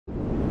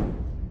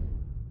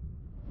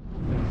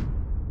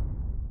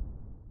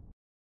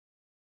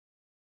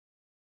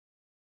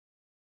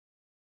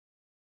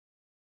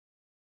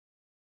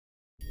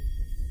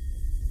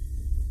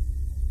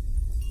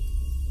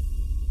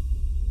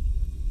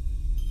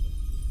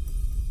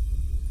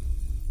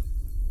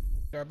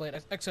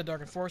Darkblade, Exo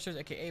Dark Enforcers,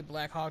 aka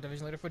Black Hawk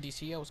Division Leader for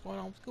DCO. What's going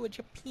on? What's good with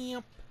your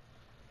pimp?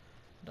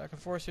 Dark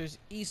Enforcers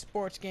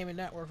Esports Gaming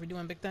Network. We're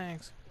doing big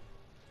things.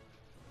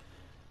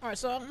 Alright,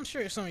 so I'm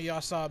sure some of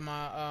y'all saw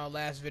my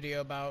last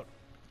video about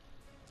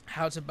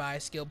how to buy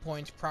skill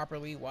points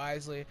properly,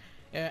 wisely.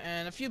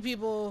 And a few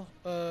people,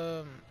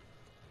 some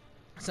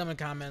in the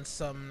comments,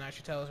 some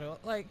actually tell us,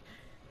 like,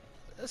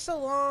 it's so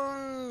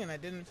long, and I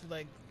didn't feel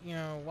like,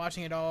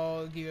 watching it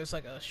all, give us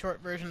like a short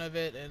version of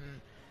it, and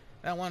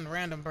that one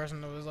random person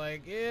that was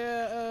like,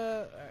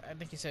 yeah, I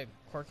think he said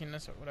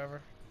quirkiness or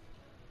whatever.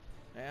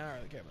 Yeah, I don't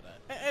really care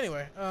about that.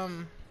 Anyway,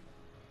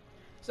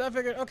 so I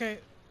figured, okay,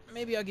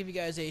 maybe I'll give you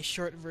guys a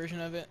short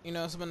version of it.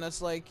 Something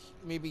that's like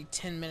maybe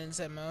 10 minutes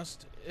at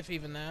most, if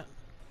even that.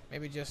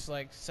 Maybe just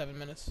like 7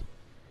 minutes.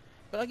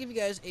 But I'll give you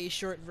guys a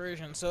short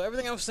version. So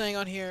everything I was saying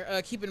on here,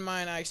 keep in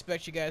mind I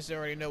expect you guys to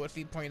already know what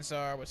feat points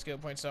are, what skill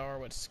points are,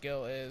 what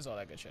skill is, all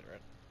that good shit,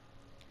 right?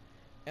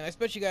 And I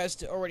expect you guys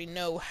to already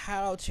know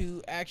how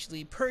to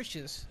actually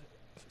purchase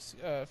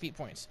feat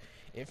points.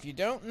 If you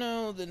don't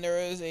know, then there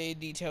is a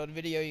detailed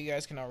video you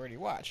guys can already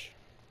watch.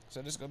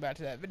 So just go back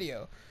to that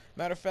video.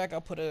 Matter of fact,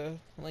 I'll put a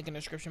link in the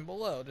description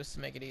below just to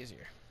make it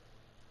easier.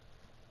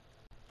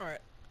 Alright,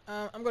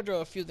 I'm going to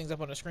draw a few things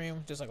up on the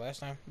screen, just like last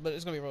time, but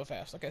it's going to be real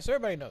fast. Okay, so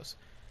everybody knows.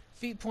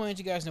 Feat points,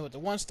 you guys know what the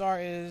 1-star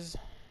is.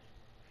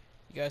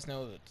 You guys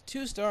know what the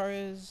 2-star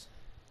is.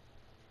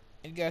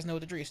 And you guys know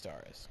what the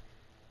 3-star is.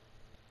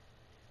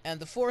 And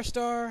the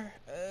 4-star,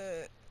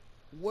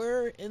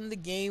 were in the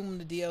game when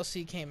the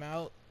DLC came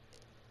out.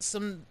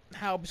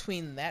 Somehow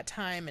between that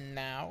time and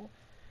now,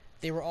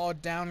 they were all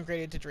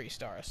downgraded to 3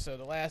 stars. So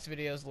the last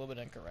video is a little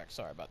bit incorrect.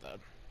 Sorry about that.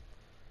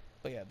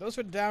 But yeah, those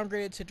were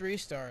downgraded to 3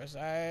 stars.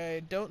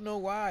 I don't know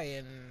why.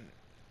 And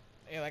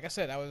yeah, like I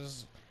said,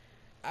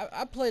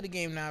 I play the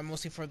game now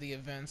mostly for the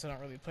events. I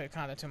don't really play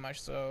content too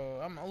much, so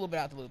I'm a little bit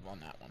out the loop on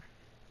that one.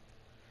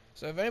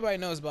 So if anybody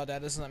knows about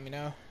that, just let me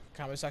know.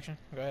 Comment section.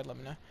 Go ahead, let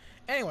me know.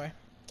 Anyway,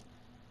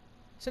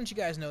 since you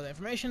guys know the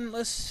information,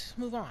 let's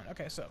move on.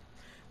 Okay, so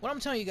what I'm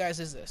telling you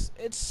guys is this.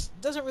 It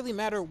doesn't really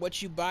matter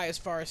what you buy as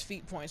far as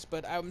feat points,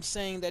 but I'm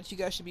saying that you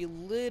guys should be a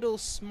little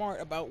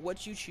smart about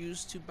what you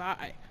choose to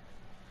buy.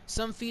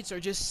 Some feats are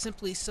just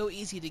simply so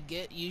easy to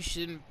get, you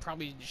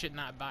probably should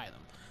not buy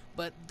them.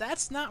 But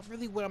that's not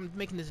really what I'm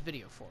making this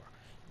video for.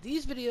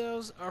 These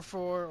videos are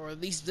for, or at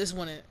least this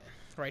one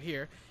right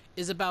here,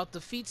 is about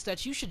the feats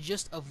that you should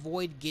just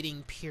avoid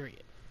getting,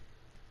 period.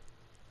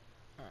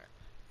 Alright,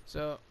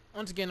 so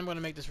once again, I'm going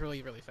to make this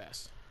really, really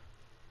fast.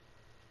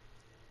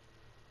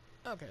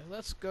 Okay,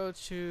 let's go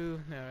to...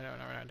 No, we're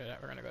not going to do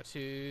that. We're going to go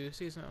to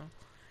seasonal.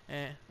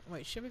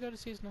 Wait, should we go to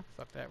seasonal?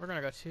 Fuck that. We're going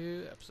to go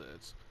to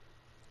episodes.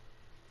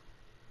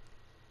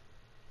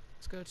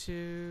 Let's go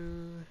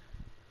to...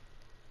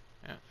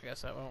 Yeah, I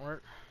guess that won't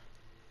work.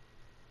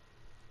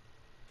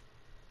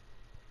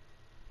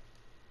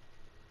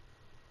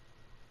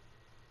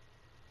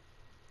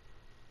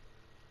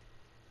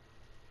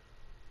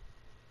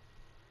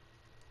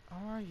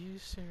 Are you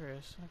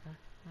serious? Okay.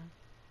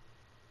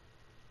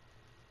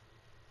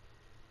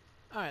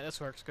 Alright,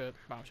 this works good.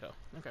 Bombshell.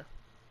 Okay.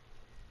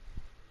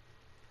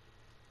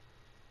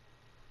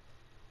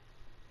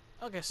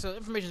 Okay, so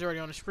information's already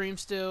on the screen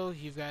still.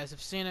 You guys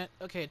have seen it.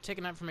 Okay,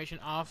 taking that information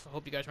off. I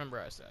hope you guys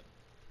memorize that.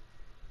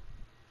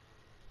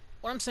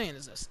 What I'm saying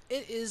is this.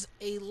 It is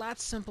a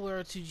lot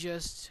simpler to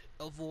just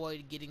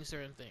avoid getting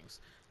certain things.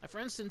 Like, for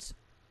instance,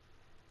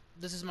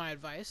 this is my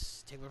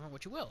advice. Take it from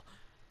what you will.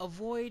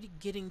 Avoid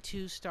getting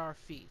 2-star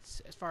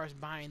feats as far as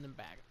buying them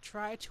back.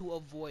 Try to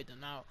avoid them.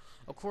 Now,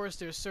 of course,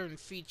 there's certain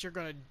feats you're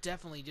going to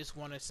definitely just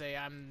want to say,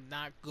 I'm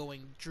not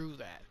going through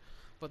that.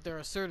 But there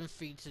are certain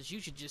feats that you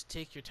should just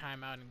take your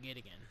time out and get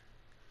again.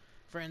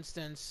 For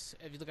instance,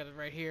 if you look at it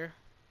right here,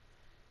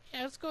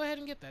 yeah, let's go ahead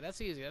and get that.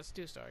 That's easy. That's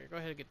 2-star. Go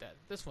ahead and get that.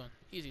 This one,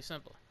 easy,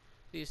 simple.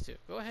 These two.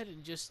 Go ahead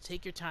and just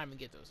take your time and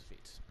get those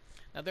feats.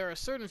 Now, there are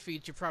certain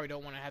feats you probably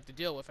don't want to have to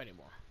deal with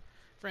anymore.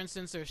 For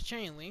instance, there's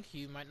Chain Link.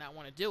 You might not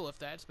want to deal with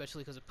that,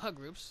 especially because of pug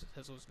groups.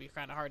 That's supposed to be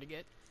kind of hard to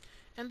get.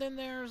 And then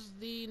there's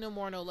the No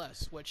More No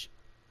Less, which,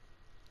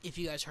 if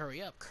you guys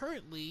hurry up,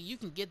 currently you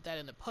can get that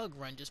in the pug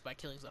run just by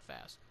killing stuff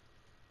fast.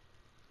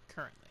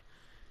 Currently.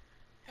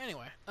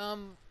 Anyway,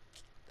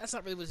 that's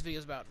not really what this video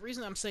is about. The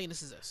reason I'm saying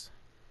this is this.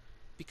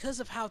 Because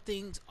of how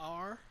things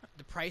are,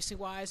 the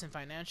pricing-wise and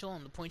financial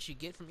and the points you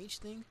get from each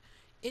thing,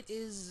 it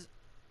is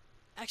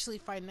actually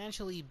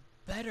financially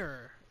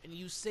better, and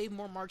you save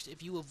more marks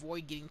if you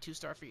avoid getting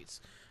 2-star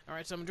feats.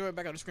 Alright, so I'm drawing it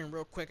back on the screen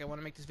real quick. I want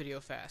to make this video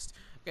fast.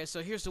 Okay,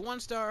 so here's the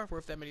 1-star,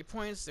 worth that many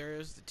points.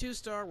 There's the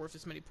 2-star, worth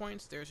this many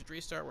points. There's the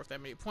 3-star, worth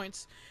that many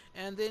points.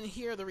 And then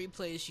here are the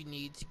replays you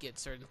need to get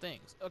certain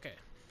things. Okay,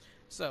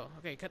 so,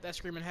 cut that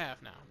screen in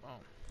half now. Boom.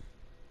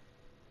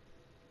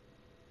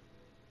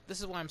 This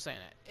is why I'm saying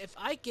it. If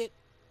I get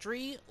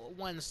 3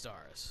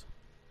 1-stars,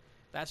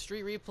 that's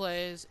 3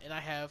 replays, and I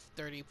have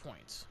 30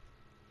 points.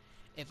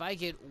 If I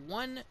get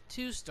 1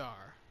 2-star,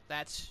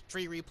 that's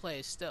 3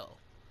 replays still,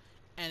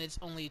 and it's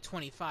only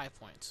 25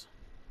 points.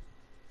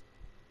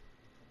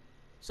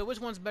 So which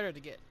one's better to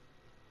get?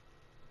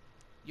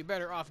 you're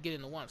better off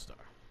getting the 1 star.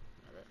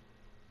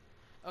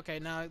 Okay,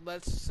 now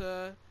let's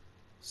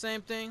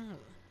same thing.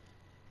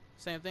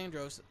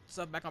 Draw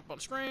stuff back up on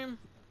the screen.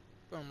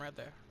 Boom, right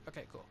there.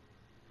 Okay, cool.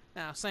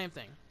 Now, same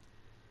thing.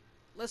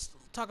 Let's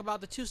talk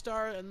about the 2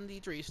 star and the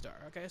 3 star.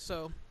 Okay,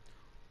 so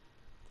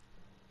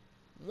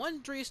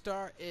 1 3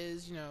 star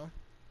is,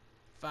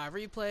 5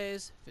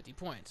 replays, 50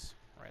 points.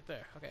 Right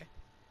there. Okay.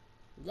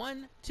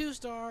 1 2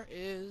 star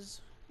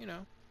is,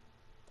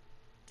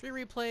 3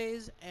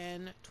 replays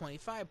and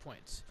 25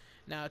 points.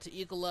 Now, to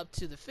equal up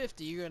to the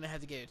 50, you're going to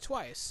have to get it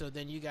twice. So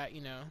then you got,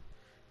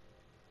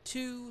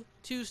 2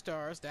 2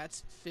 stars,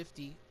 that's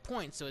 50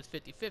 points. So it's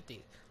 50-50.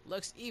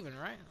 Looks even,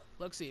 right?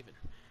 Looks even.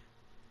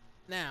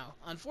 Now,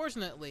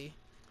 unfortunately,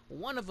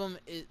 one of them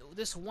is,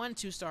 this 1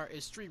 2 star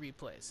is 3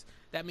 replays.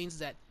 That means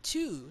that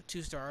 2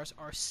 2 stars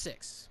are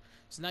 6.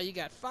 So now you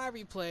got 5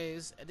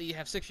 replays, and then you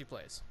have 6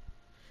 replays.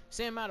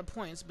 Same amount of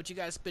points, but you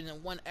got to spend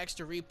 1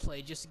 extra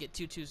replay just to get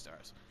 2 2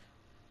 stars.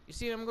 You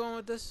see where I'm going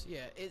with this?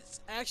 Yeah, it's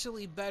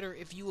actually better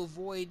if you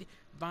avoid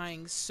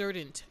buying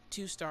certain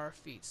 2 star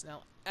feats.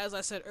 Now, as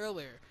I said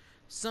earlier,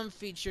 some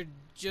feats you're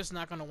just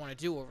not going to want to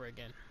do over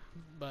again.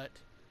 But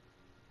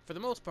for the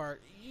most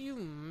part, you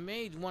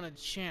may want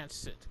to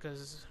chance it,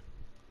 because,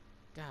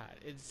 God,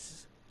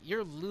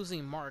 you're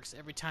losing marks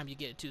every time you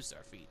get a 2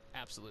 star feat.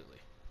 Absolutely.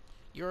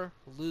 You're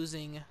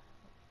losing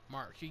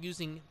marks. You're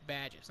using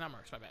badges. Not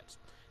marks, my bad.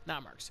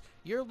 Not marks.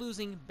 You're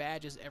losing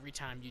badges every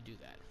time you do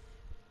that.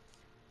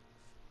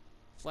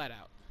 Flat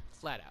out.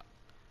 Flat out.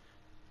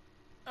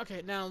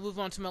 Okay, now move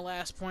on to my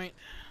last point.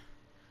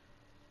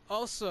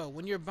 Also,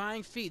 when you're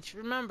buying feats,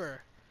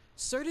 remember,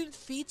 certain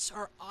feats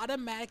are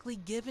automatically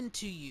given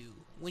to you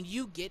when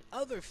you get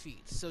other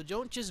feats. So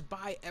don't just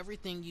buy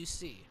everything you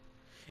see.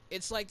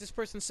 It's like this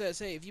person says,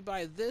 hey, if you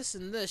buy this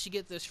and this, you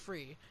get this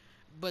free.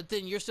 But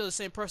then you're still the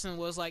same person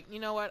who was like, you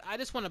know what, I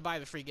just want to buy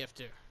the free gift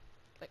too.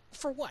 Like,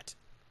 for what?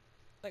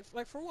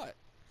 Like for what?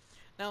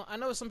 Now, I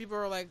know some people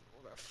are like,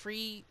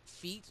 free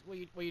feats? What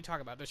are you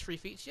talking about? There's free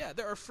feats? Yeah,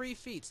 there are free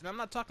feats. And I'm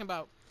not talking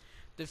about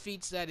the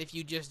feats that if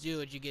you just do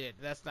it, you get it.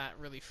 That's not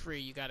really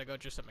free. You gotta go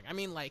through something. I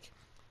mean, like,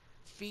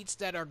 feats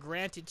that are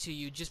granted to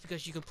you just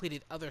because you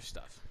completed other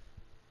stuff.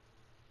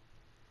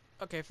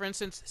 Okay, for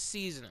instance,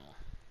 seasonal.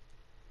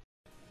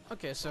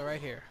 Okay, so right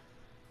here.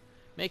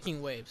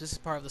 Making waves. This is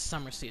part of the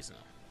summer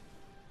seasonal.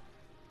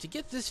 To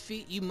get this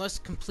feat, you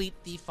must complete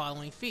the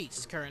following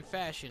feats: current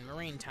fashion,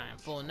 marine time,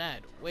 full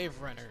net,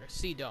 wave runner,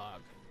 sea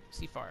dog,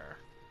 seafarer.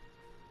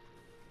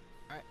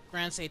 Alright,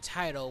 grants a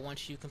title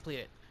once you complete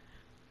it.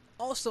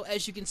 Also,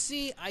 as you can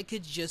see, I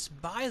could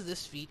just buy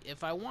this feat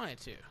if I wanted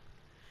to.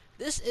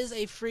 This is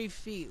a free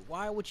feat.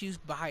 Why would you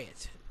buy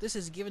it? This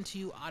is given to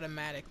you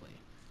automatically.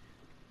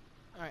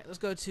 Alright, let's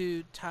go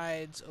to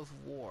Tides of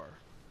War.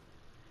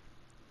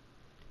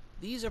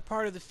 These are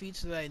part of the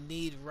feats that I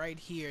need right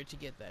here to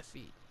get that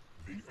feat.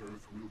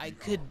 I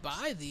could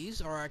buy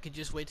these, or I could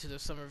just wait till the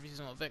summer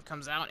seasonal event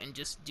comes out and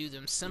just do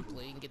them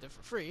simply and get them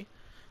for free.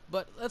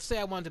 But let's say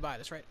I wanted to buy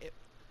this, right?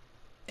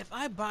 If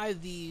I buy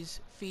these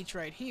feats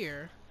right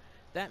here,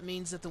 that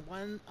means that the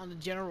one on the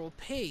general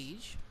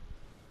page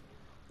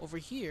over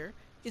here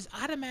is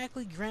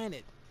automatically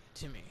granted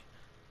to me.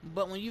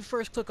 But when you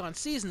first click on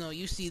seasonal,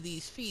 you see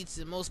these feats,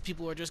 and most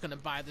people are just going to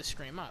buy this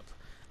scream up.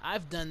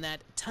 I've done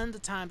that tons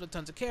of times with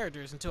tons of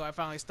characters until I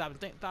finally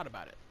stopped and thought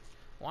about it.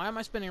 Why am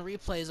I spending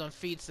replays on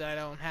feats that I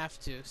don't have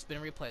to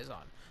spend replays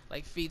on?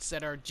 Like feats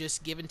that are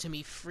just given to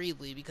me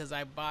freely because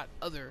I bought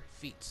other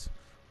feats.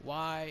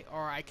 Why?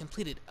 Or I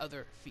completed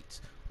other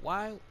feats.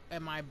 Why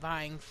am I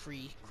buying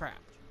free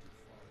crap?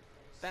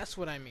 That's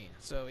what I mean.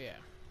 So yeah.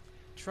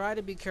 Try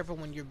to be careful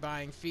when you're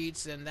buying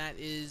feats, and that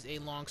is a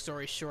long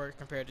story short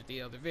compared to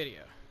the other video.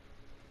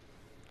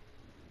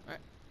 Alright.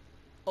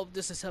 Hope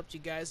this has helped you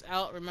guys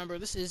out. Remember,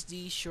 this is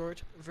the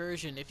short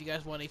version. If you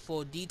guys want a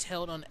full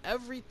detailed on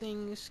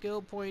everything,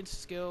 skill points,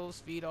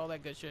 skills, feed, all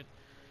that good shit,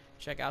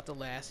 check out the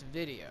last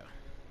video.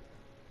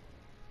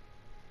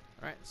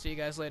 Alright, see you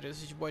guys later.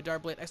 This is your boy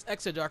Darkblade,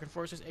 ex Dark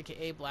Enforcers,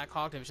 aka Black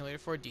Hawk, Division Leader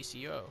for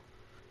DCO.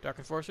 Dark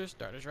Enforcers,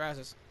 Darkness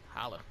Rises.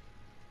 Holla.